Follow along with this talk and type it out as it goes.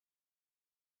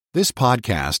This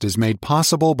podcast is made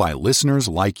possible by listeners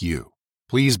like you.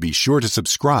 Please be sure to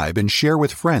subscribe and share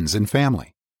with friends and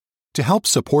family. To help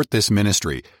support this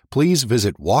ministry, please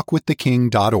visit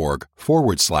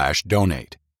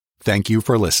walkwiththeking.org/donate. Thank you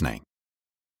for listening.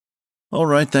 All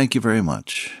right, thank you very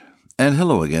much. And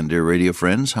hello again, dear radio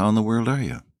friends. How in the world are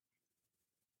you?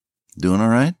 Doing all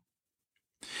right?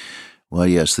 Well,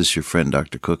 yes, this is your friend,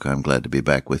 Dr. Cook. I'm glad to be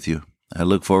back with you. I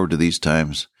look forward to these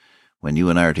times when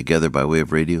you and I are together by way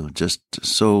of radio, just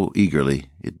so eagerly.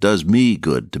 It does me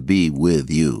good to be with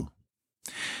you.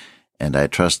 And I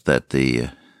trust that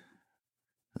the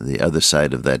other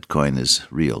side of that coin is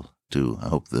real, too. I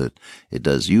hope that it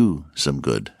does you some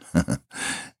good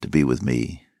to be with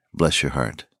me. Bless your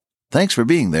heart. Thanks for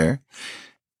being there.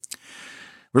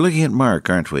 We're looking at Mark,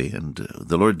 aren't we? And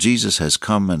the Lord Jesus has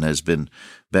come and has been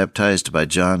baptized by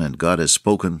John, and God has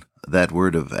spoken that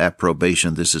word of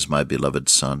approbation. This is my beloved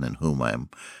Son, in whom I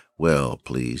am well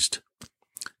pleased.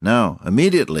 Now,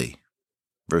 immediately,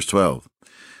 verse 12,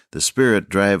 the Spirit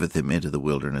driveth him into the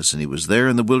wilderness, and he was there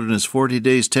in the wilderness 40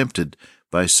 days tempted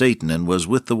by Satan, and was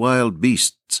with the wild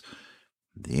beasts.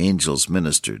 The angels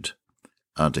ministered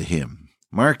unto him.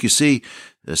 Mark, you see,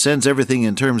 sends everything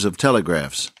in terms of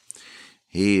telegraphs.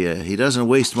 He doesn't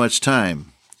waste much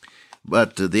time.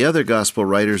 But the other gospel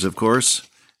writers, of course,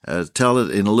 tell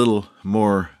it in a little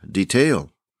more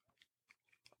detail.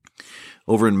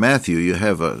 Over in Matthew, you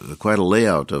have quite a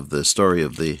layout of the story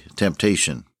of the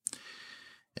temptation.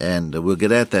 And we'll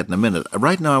get at that in a minute.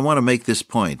 Right now, I want to make this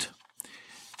point.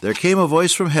 There came a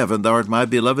voice from heaven, Thou art my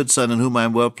beloved Son, in whom I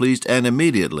am well pleased, and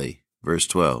immediately, verse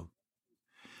 12,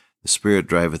 the Spirit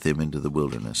driveth him into the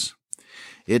wilderness.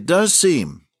 It does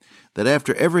seem that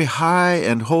after every high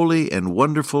and holy and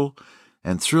wonderful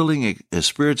and thrilling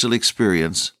spiritual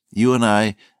experience, you and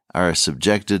I are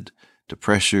subjected to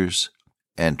pressures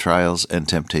and trials and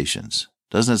temptations.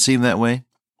 Doesn't it seem that way?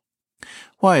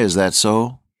 Why is that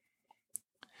so?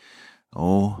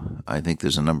 Oh, I think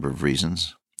there's a number of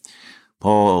reasons.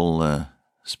 Paul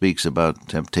speaks about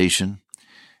temptation,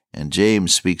 and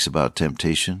James speaks about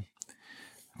temptation.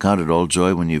 Count it all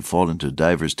joy when you fall into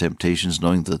divers temptations,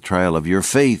 knowing the trial of your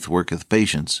faith worketh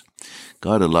patience.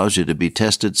 God allows you to be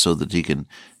tested so that He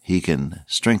can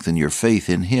strengthen your faith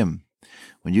in Him.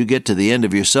 When you get to the end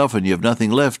of yourself and you have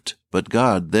nothing left but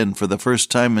God, then for the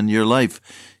first time in your life,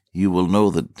 you will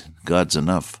know that God's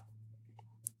enough.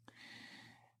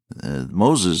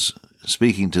 Moses,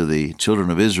 speaking to the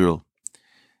children of Israel,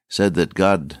 said that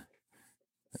God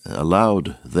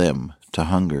allowed them to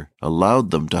hunger,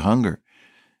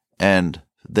 and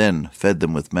then fed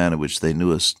them with manna which they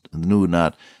knew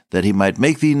not, that He might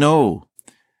make thee know.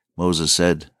 Moses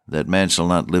said, that man shall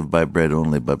not live by bread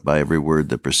only, but by every word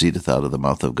that proceedeth out of the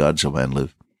mouth of God shall man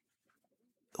live.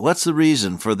 What's the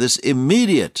reason for this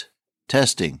immediate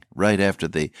testing right after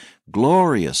the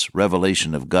glorious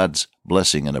revelation of God's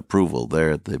blessing and approval there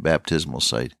at the baptismal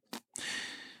site?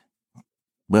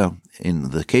 Well, in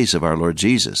the case of our Lord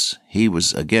Jesus, He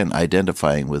was again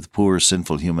identifying with poor,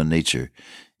 sinful human nature,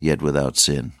 yet without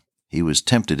sin. He was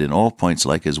tempted in all points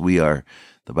like as we are,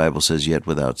 the Bible says, yet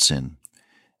without sin.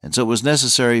 And so it was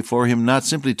necessary for Him not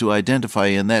simply to identify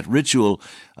in that ritual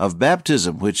of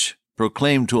baptism, which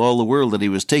proclaimed to all the world that He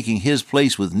was taking His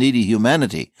place with needy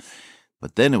humanity,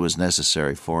 but then it was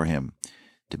necessary for Him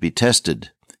to be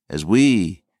tested as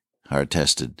we are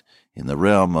tested in the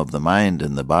realm of the mind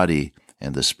and the body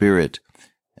and the spirit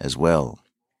as well.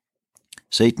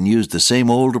 Satan used the same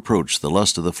old approach, the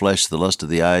lust of the flesh, the lust of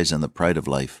the eyes, and the pride of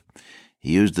life.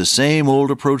 He used the same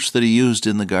old approach that he used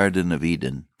in the Garden of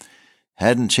Eden.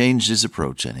 Hadn't changed his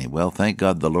approach any. Well, thank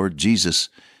God the Lord Jesus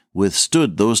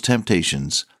withstood those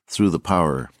temptations through the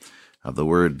power of the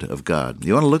Word of God.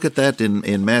 You want to look at that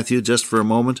in Matthew just for a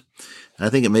moment? I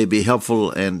think it may be helpful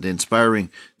and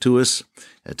inspiring to us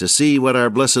to see what our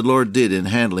blessed Lord did in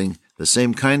handling the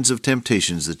same kinds of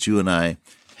temptations that you and I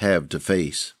have to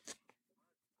face.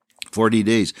 40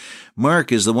 days.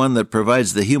 Mark is the one that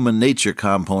provides the human nature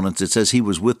components. It says He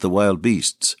was with the wild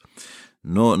beasts.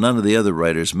 No, none of the other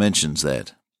writers mentions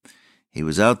that. He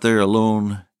was out there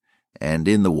alone and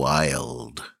in the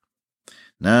wild.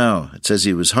 Now, it says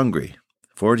He was hungry.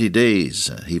 40 days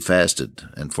He fasted,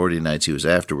 and 40 nights He was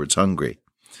afterwards hungry.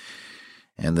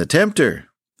 And the tempter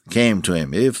came to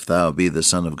Him, If thou be the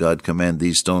Son of God, command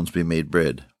these stones be made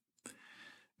bread.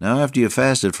 Now, after you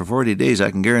fasted for 40 days, I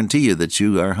can guarantee you that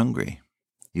you are hungry.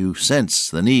 You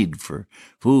sense the need for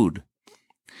food.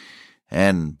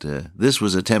 And this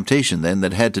was a temptation then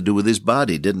that had to do with his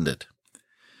body, didn't it?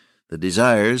 The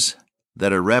desires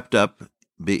that are wrapped up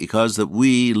because that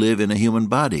we live in a human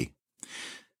body.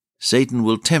 Satan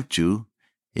will tempt you,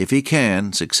 if he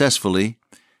can, successfully,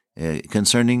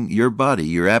 concerning your body,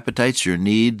 your appetites, your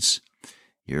needs,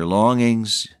 your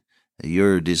longings,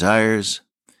 your desires.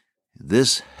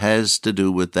 This has to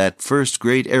do with that first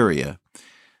great area,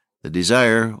 the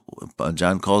desire.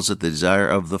 John calls it the desire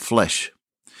of the flesh.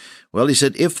 Well, he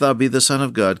said, if thou be the Son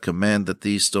of God, command that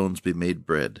these stones be made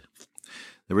bread.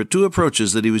 There were two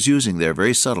approaches that he was using there,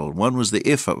 very subtle. One was the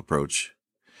if approach.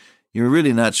 You're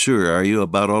really not sure, are you,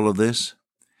 about all of this?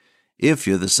 If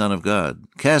you're the Son of God,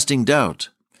 casting doubt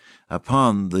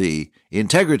upon the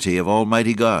integrity of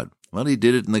Almighty God. Well, he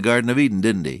did it in the Garden of Eden,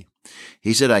 didn't he?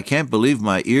 He said, I can't believe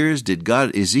my ears.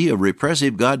 Is he a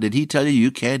repressive God? Did he tell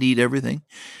you can't eat everything?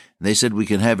 And they said, we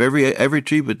can have every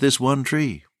tree but this one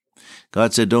tree.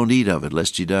 God said, don't eat of it,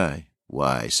 lest you die.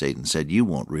 Why, Satan said, you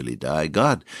won't really die.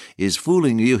 God is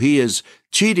fooling you. He is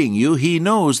cheating you. He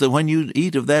knows that when you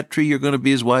eat of that tree, you're going to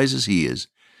be as wise as he is,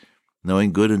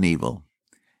 knowing good and evil.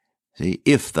 See,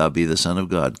 if thou be the Son of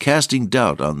God, casting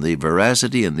doubt on the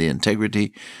veracity and the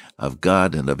integrity of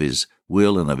God and of his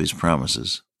will and of his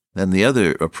promises. Then the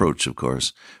other approach, of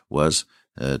course, was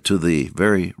to the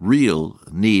very real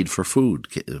need for food.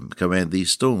 Command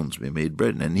these stones be made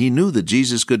bread. And he knew that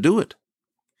Jesus could do it.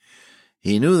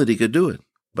 He knew that he could do it.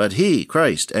 But he,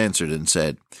 Christ, answered and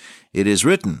said, it is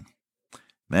written,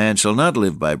 man shall not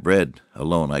live by bread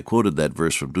alone. I quoted that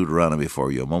verse from Deuteronomy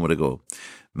for you a moment ago.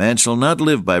 Man shall not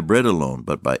live by bread alone,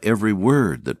 but by every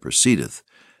word that proceedeth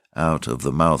out of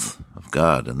the mouth of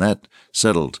God. And that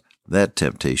settled that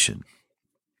temptation.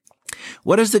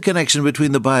 What is the connection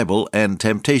between the Bible and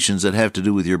temptations that have to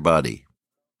do with your body?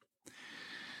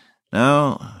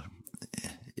 Now,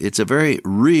 it's a very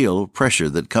real pressure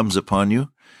that comes upon you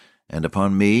and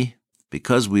upon me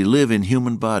because we live in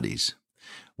human bodies.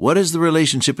 What is the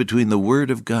relationship between the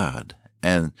Word of God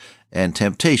and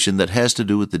temptation that has to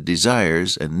do with the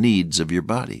desires and needs of your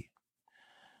body?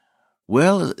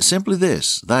 Well, simply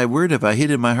this, thy word have I hid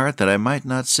in my heart that I might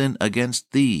not sin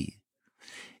against thee.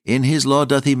 In his law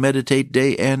doth he meditate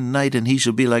day and night, and he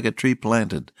shall be like a tree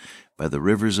planted by the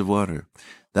rivers of water.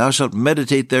 Thou shalt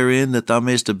meditate therein, that thou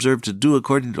mayest observe to do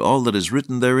according to all that is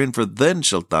written therein, for then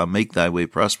shalt thou make thy way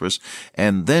prosperous,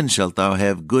 and then shalt thou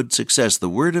have good success. The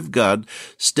word of God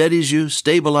steadies you,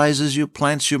 stabilizes you,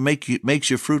 plants you, makes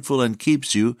you fruitful, and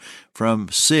keeps you from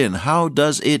sin. How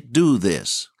does it do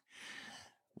this?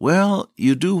 Well,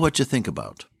 you do what you think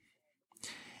about.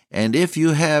 And if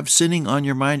you have sinning on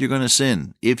your mind, you're going to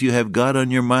sin. If you have God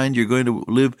on your mind, you're going to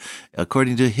live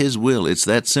according to his will. It's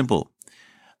that simple.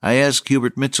 I asked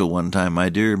Hubert Mitchell one time, my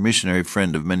dear missionary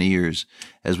friend of many years,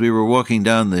 as we were walking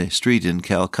down the street in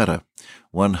Calcutta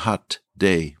one hot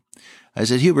day. I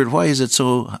said, Hubert, why is it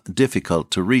so difficult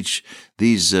to reach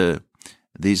these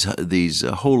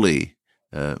holy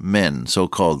men,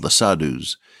 so-called the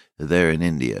sadhus, there in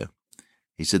India?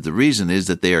 He said, the reason is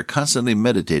that they are constantly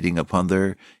meditating upon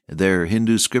their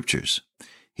Hindu scriptures.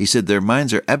 He said their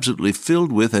minds are absolutely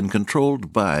filled with and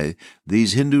controlled by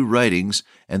these Hindu writings,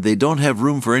 and they don't have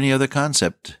room for any other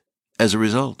concept as a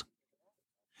result.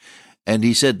 And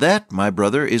he said that, my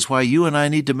brother, is why you and I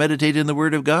need to meditate in the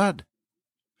Word of God.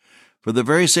 For the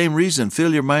very same reason,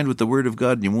 fill your mind with the Word of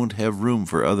God and you won't have room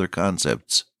for other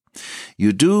concepts.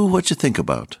 You do what you think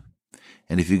about.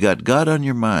 And if you got God on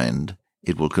your mind,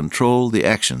 it will control the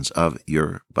actions of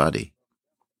your body.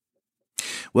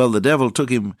 Well, the devil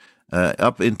took him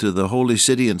up into the holy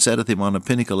city and setteth him on a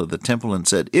pinnacle of the temple and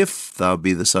said, if thou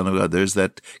be the Son of God, there's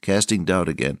that casting doubt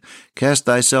again. Cast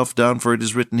thyself down, for it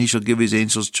is written, he shall give his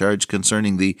angels charge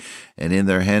concerning thee, and in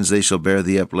their hands they shall bear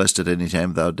thee up, lest at any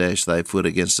time thou dash thy foot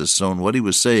against a stone. What he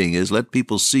was saying is, let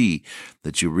people see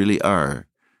that you really are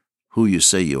who you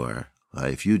say you are.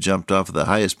 If you jumped off the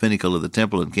highest pinnacle of the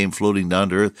temple and came floating down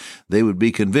to earth, they would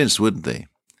be convinced, wouldn't they?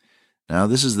 Now,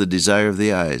 this is the desire of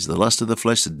the eyes, the lust of the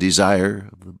flesh, the desire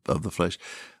of the flesh,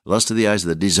 lust of the eyes,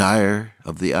 the desire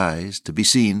of the eyes, to be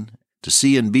seen, to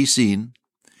see and be seen.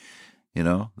 You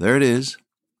know, there it is.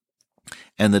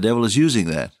 And the devil is using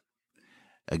that.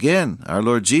 Again, our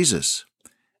Lord Jesus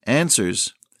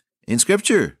answers in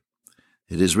Scripture.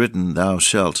 It is written, thou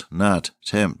shalt not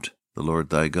tempt the Lord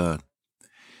thy God.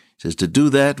 He says to do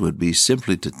that would be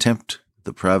simply to tempt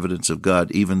the providence of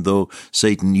God, even though,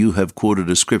 Satan, you have quoted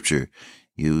a scripture.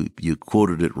 You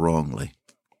quoted it wrongly.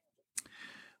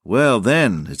 Well,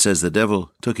 then, it says the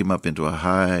devil took him up into a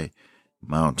high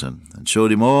mountain and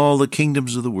showed him all the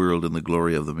kingdoms of the world and the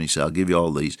glory of them. He said, I'll give you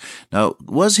all these. Now,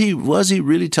 was he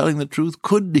really telling the truth?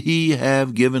 Could he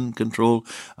have given control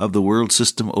of the world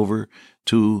system over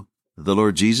to the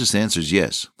Lord Jesus? The answer is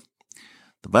yes.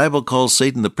 The Bible calls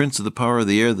Satan the prince of the power of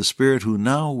the air, the spirit who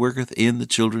now worketh in the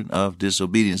children of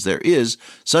disobedience. There is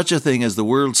such a thing as the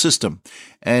world system,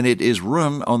 and it is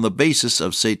run on the basis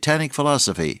of satanic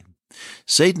philosophy.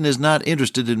 Satan is not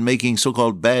interested in making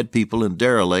so-called bad people and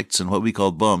derelicts and what we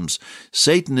call bums.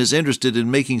 Satan is interested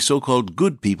in making so-called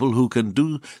good people who can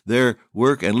do their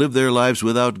work and live their lives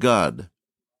without God.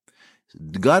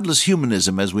 Godless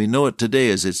humanism, as we know it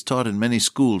today, as it's taught in many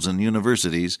schools and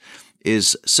universities,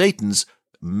 is Satan's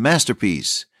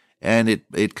masterpiece. And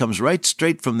it comes right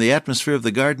straight from the atmosphere of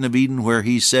the Garden of Eden, where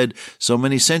he said so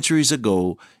many centuries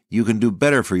ago, you can do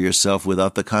better for yourself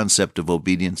without the concept of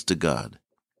obedience to God.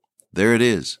 There it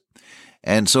is.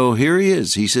 And so here he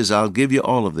is. He says, I'll give you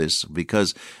all of this,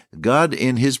 because God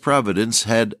in his providence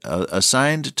had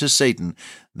assigned to Satan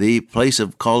the place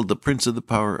called the prince of the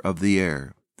power of the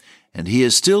air. And he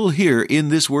is still here in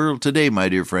this world today, my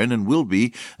dear friend, and will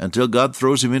be until God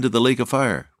throws him into the lake of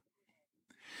fire.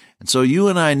 And so you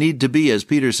and I need to be, as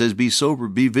Peter says, be sober,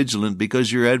 be vigilant,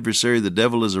 because your adversary, the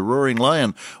devil, is a roaring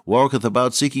lion, walketh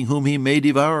about seeking whom he may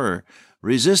devour.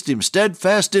 Resist him,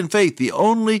 steadfast in faith. The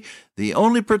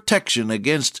only protection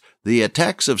against the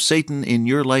attacks of Satan in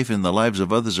your life and the lives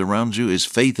of others around you is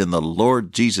faith in the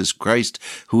Lord Jesus Christ,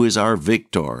 who is our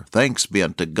victor. Thanks be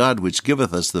unto God, which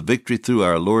giveth us the victory through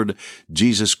our Lord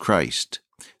Jesus Christ.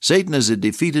 Satan is a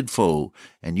defeated foe,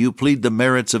 and you plead the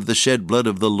merits of the shed blood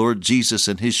of the Lord Jesus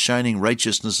and his shining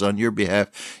righteousness on your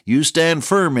behalf. You stand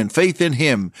firm in faith in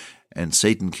him, and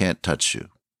Satan can't touch you.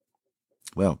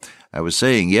 Well, I was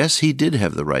saying, yes, he did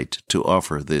have the right to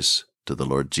offer this to the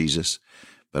Lord Jesus,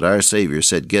 but our Savior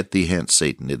said, Get thee hence,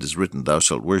 Satan. It is written, Thou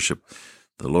shalt worship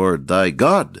the Lord thy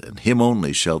God, and him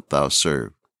only shalt thou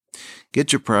serve.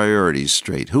 Get your priorities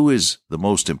straight. Who is the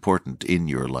most important in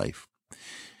your life?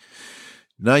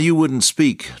 Now, you wouldn't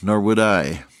speak, nor would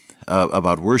I,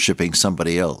 about worshiping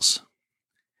somebody else.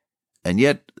 And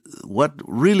yet, what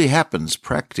really happens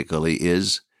practically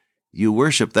is you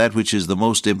worship that which is the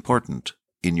most important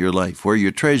in your life. Where your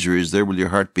treasure is, there will your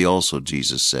heart be also,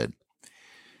 Jesus said.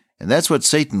 And that's what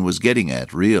Satan was getting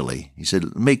at, really. He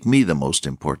said, make me the most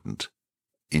important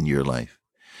in your life.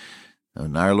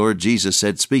 And our Lord Jesus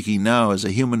said, speaking now as a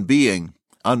human being,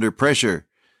 under pressure,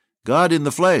 God in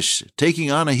the flesh, taking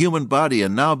on a human body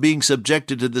and now being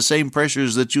subjected to the same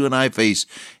pressures that you and I face,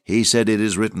 he said, It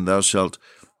is written, Thou shalt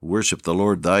worship the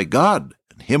Lord thy God,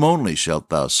 and him only shalt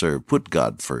thou serve. Put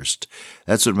God first.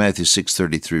 That's what Matthew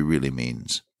 6:33 really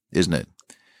means, isn't it?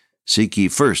 Seek ye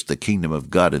first the kingdom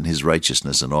of God and his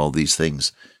righteousness, and all these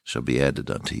things shall be added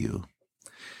unto you.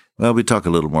 Well, we talk a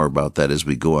little more about that as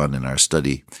we go on in our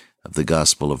study of the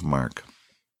Gospel of Mark.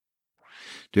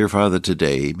 Dear Father,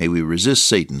 today may we resist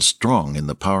Satan strong in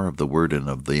the power of the Word and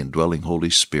of the indwelling Holy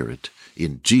Spirit.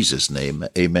 In Jesus' name,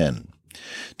 amen.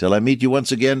 Till I meet you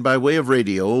once again by way of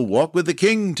radio, walk with the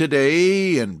King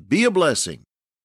today and be a blessing.